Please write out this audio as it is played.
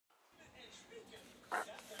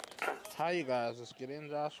Hi, you guys. It's Gideon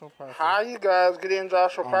Joshua Parker. Hi, you guys. Gideon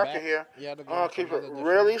Joshua Parker here. I'm going to keep it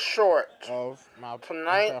really short. Of my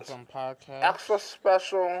Tonight's podcast, extra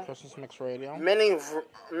special Christmas Mix Radio. mini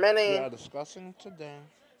We are discussing today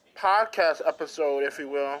podcast episode, if you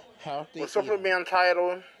will. Healthy will simply eating. be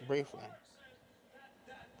entitled Briefly.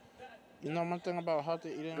 You know one thing about healthy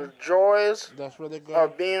eating? The joys that's really good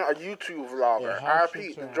of being a YouTube vlogger. I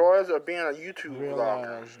repeat, the joys of being a YouTube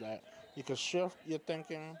vlogger. That you can shift your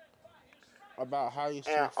thinking about how you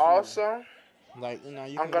see and food. Also, like, you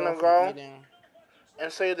I'm going to go eating,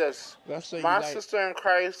 and say this. Let's say my you like sister in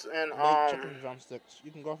Christ and chicken drumsticks.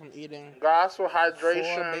 You can go from eating gospel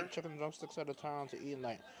hydration 4 baked chicken drumsticks at a time to eating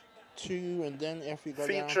like 2, and then if you go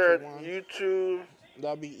featured down to 1, YouTube.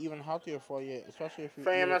 That'll be even healthier for you, especially if you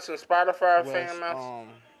famous and Spotify with, famous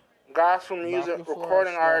gospel music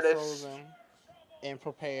recording artists and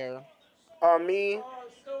prepare me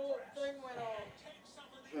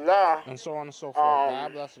La and so on and so forth.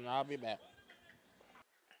 God bless, and I'll be back.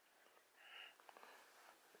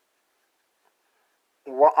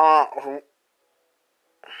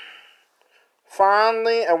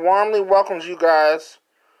 Finally and warmly welcomes you guys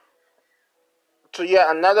to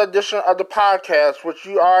yet another edition of the podcast, which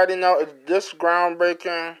you already know is this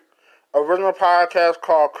groundbreaking original podcast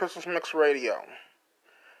called Christmas Mix Radio.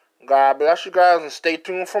 God bless you guys and stay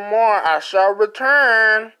tuned for more. I shall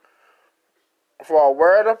return for a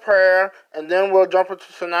word of prayer, and then we'll jump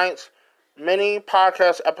into tonight's mini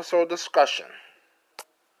podcast episode discussion.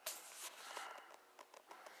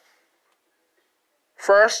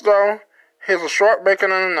 First, though, here's a short break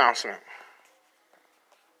and an announcement.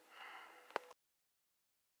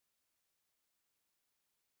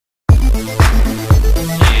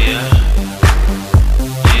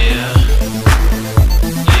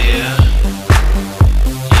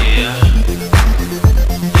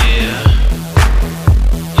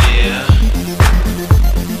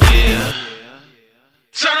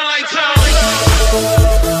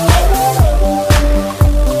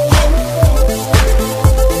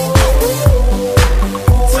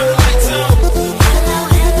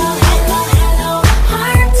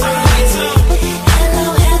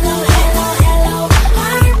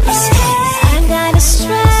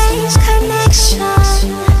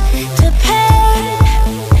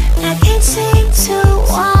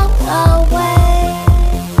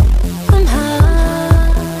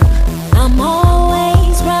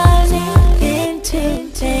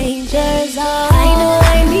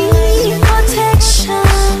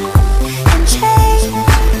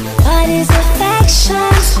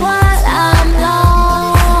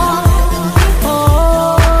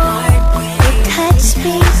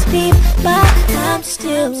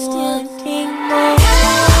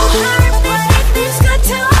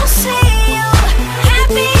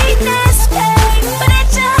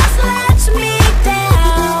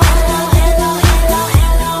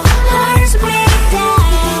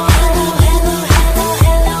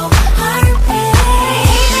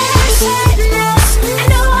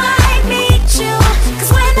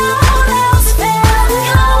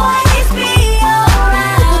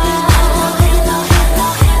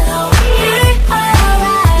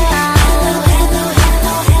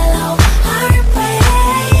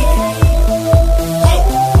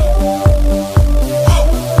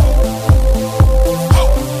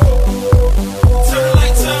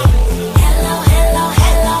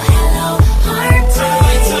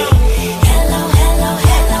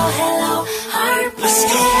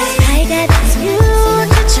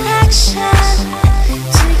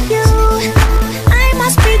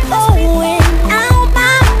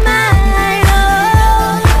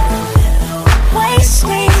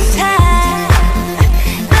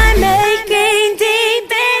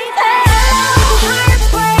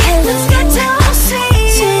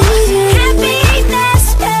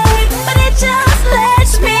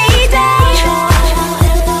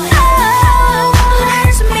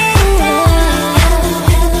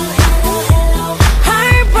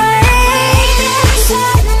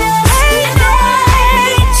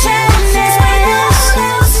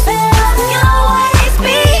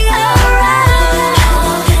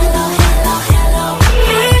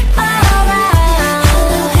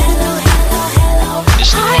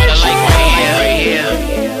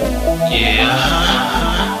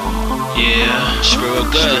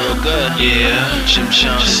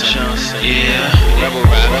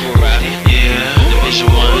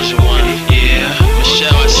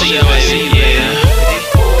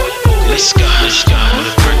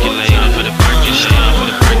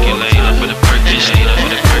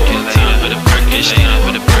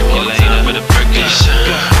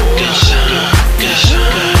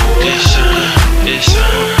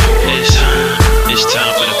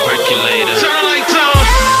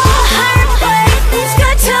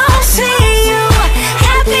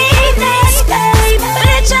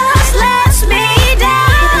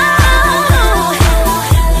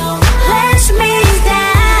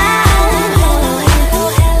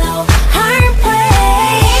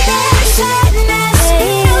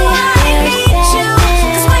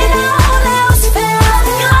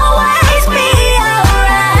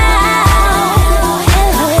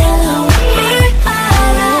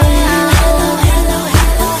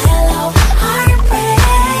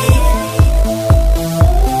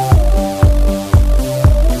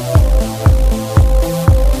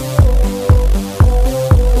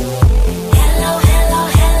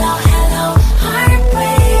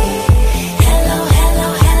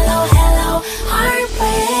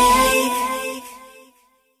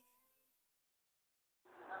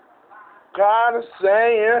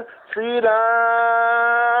 saying freedom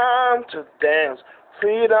to dance,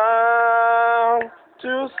 freedom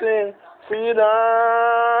to sing, freedom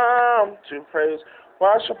to praise.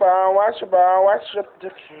 Worship the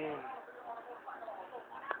King.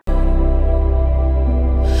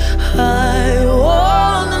 I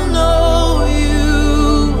wanna know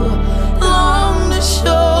you, long to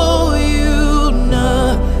show you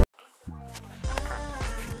now.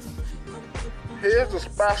 Here's a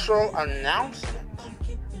special announcement.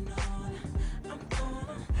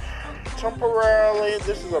 Temporarily,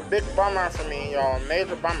 this is a big bummer for me, y'all,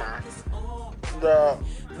 major bummer. The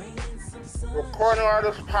Recording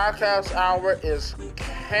Artist Podcast Hour is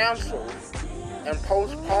canceled and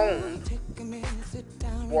postponed.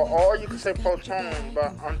 Well, or you can say postponed,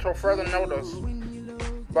 but until further notice.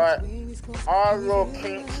 But all little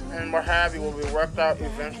kinks and what have you will be worked out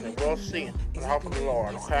eventually. We'll see, with the help of the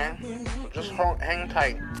Lord, okay? So just hang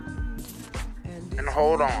tight and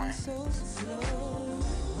hold on.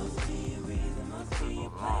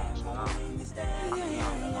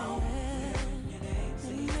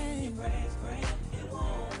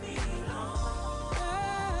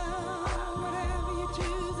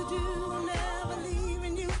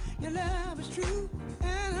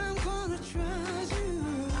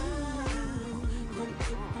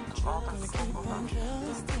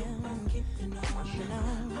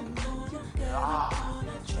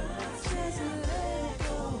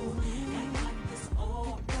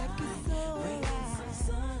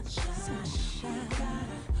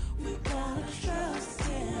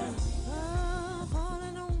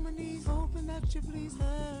 Please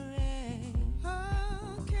hurry.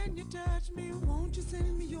 Oh, can you touch me? Won't you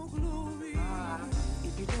send me your glory?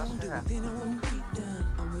 If you don't do it, then it won't be done.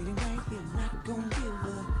 I'm waiting right here, not gonna give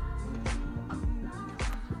up.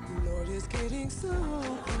 Lord is getting so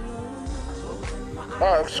close.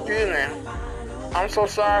 Oh, excuse me. I'm so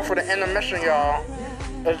sorry for the intermission, y'all.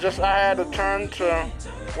 It's just I had to turn to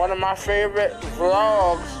one of my favorite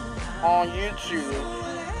vlogs on YouTube.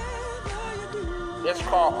 It's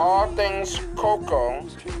called All Things Coco,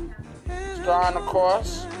 starring, of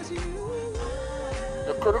course,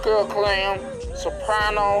 the critically acclaimed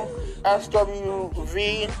soprano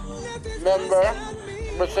SWV member,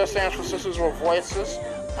 which just stands for Sisters with Voices,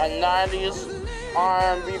 a 90s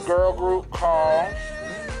R&B girl group called,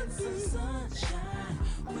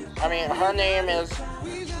 her name is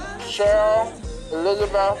Cheryl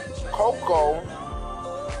Elizabeth Coco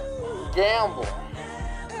Gamble.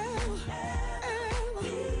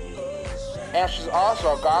 And she's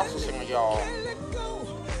also a gospel singer, y'all.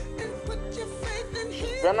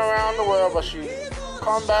 She's been around the world, but she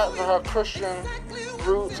come back to her Christian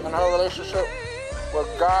roots and her relationship with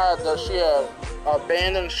God that she had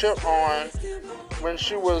abandoned ship on when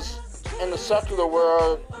she was in the secular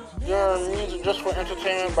world, doing music just for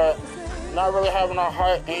entertainment, but not really having her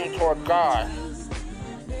heart aimed toward God.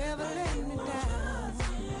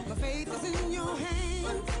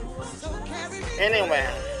 Anyway,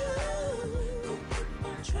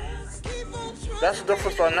 that's a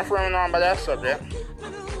different story. Enough running on by that subject.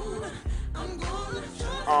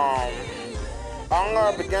 I'm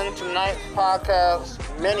going to begin tonight's podcast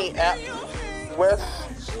mini-app with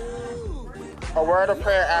a word of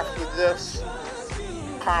prayer after this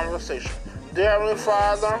conversation. Dear Heavenly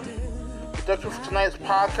Father, we thank you for tonight's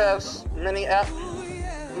podcast mini-app.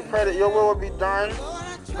 We pray that your will be done,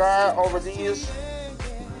 God, over these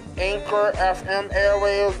Anchor FM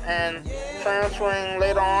airwaves and transferring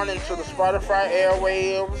later on into the Spotify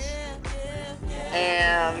airwaves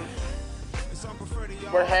and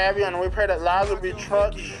what have you. And we pray that lives will be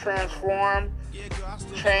touched, transformed,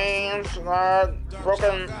 changed,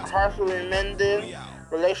 broken hearts will be mended,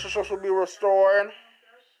 relationships will be restored,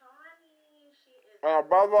 and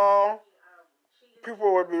above all,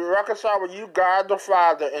 people will be reconciled with you, God the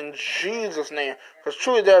Father, in Jesus' name. Because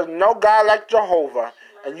truly there is no God like Jehovah,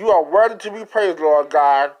 and you are worthy to be praised, Lord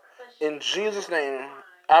God. In Jesus' name,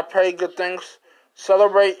 I pray good things,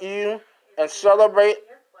 celebrate you, and celebrate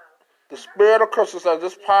the spirit of Christmas as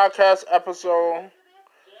this podcast episode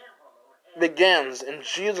begins. In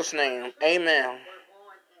Jesus' name, amen.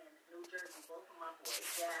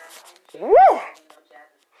 Woo!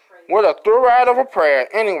 What a through ride of a prayer.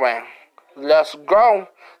 Anyway, let's go.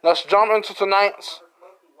 Let's jump into tonight's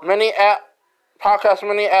podcast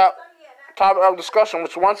mini-app topic of discussion,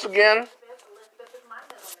 which once again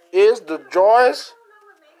is the joys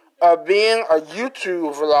of being a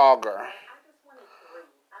YouTube vlogger.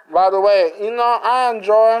 By the way, I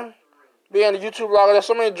enjoy being a YouTube vlogger. There's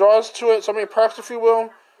so many joys to it, so many perks, if you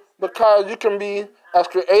will, because you can be as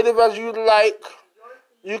creative as you like.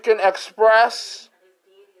 You can express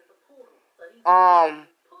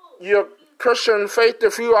your Christian faith,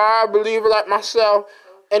 if you are a believer like myself,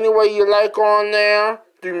 any way you like on there,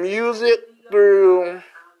 through music, through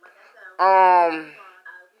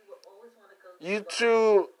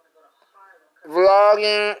YouTube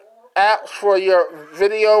vlogging apps for your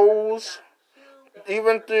videos,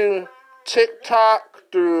 even through TikTok,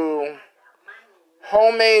 through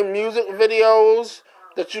homemade music videos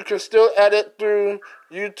that you can still edit through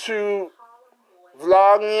YouTube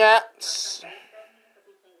vlogging apps,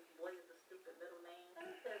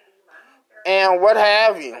 and what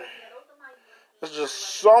have you. It's just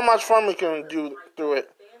so much fun we can do through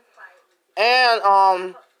it.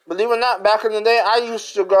 And believe it or not, back in the day, I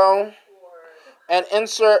used to go and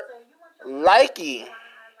insert likey.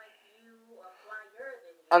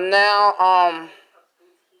 And now,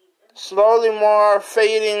 slowly more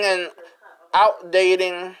fading and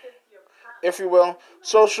outdating, if you will,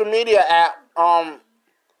 social media app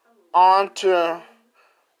onto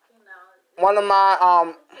one of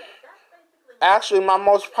my actually my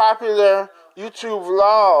most popular YouTube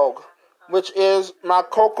vlog, which is my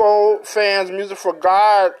Coco Fans Music for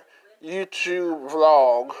God YouTube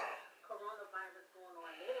vlog.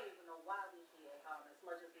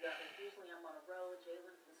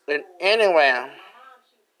 And anyway,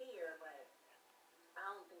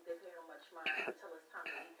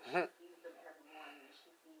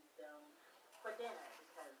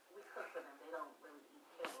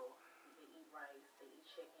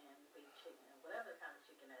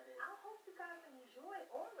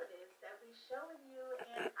 showing you,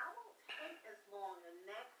 and I won't take as long the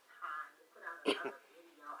next time to put out another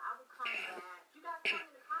video. I will come back. You guys tell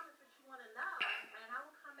me in the comments what you want to know, and I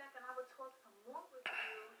will come back and I will talk some more with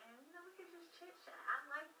you, and we can just chit chat.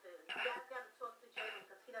 I like this. You guys got to talk to Jalen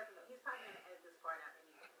because he doesn't know. He's probably going to edit this part out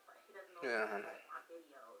anyway, but he doesn't know how to edit my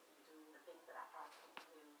videos and do the things that I ask him to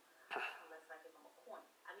do unless I give him a point.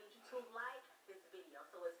 I need you to like this video.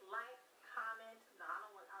 So it's like, comment. No,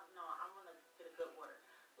 I want to get a good order.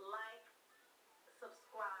 Like,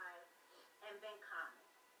 subscribe, and then comment.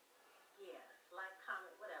 Yeah, like,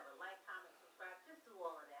 comment, whatever. Like, comment, subscribe. Just do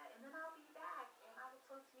all of that. And then I'll be back, and I will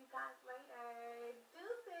talk to you guys later.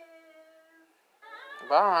 Deuces.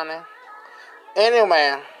 bye, honey.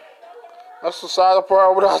 Anyway, that's the side of the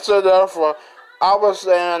part what I said there for. I was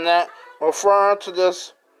saying that, referring to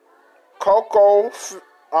this Coco,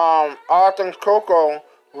 All Things Coco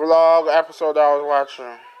vlog episode that I was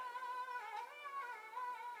watching.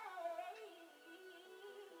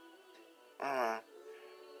 I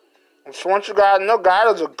just want you guys to know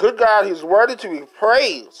God is a good God. He's worthy to be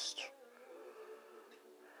praised.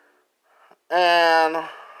 And, What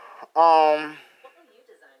will you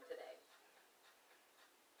design today?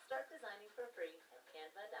 Start designing for free at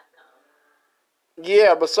canva.com.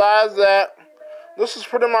 yeah, besides that, this is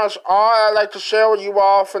pretty much all I'd like to share with you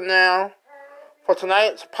all for now. For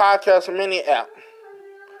tonight's podcast mini app.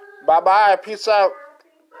 Bye-bye. Peace out.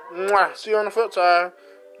 Mwah. See you on the flip side.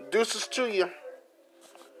 Deuces to you.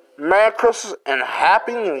 Merry Christmas and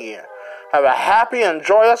Happy New Year. Have a happy and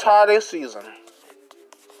joyous holiday season.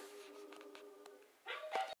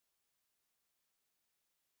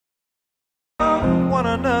 One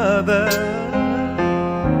another,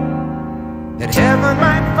 that heaven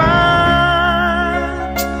might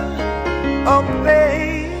find a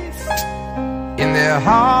place in their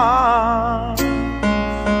hearts.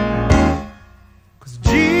 'Cause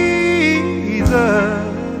Jesus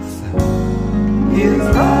is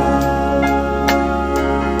love.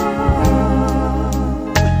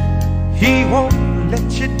 He won't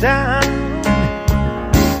let you down,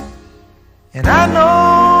 and I know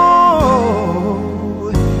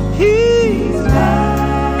He's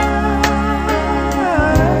mine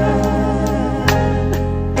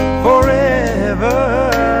forever.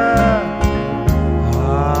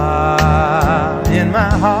 In my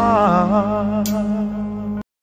heart.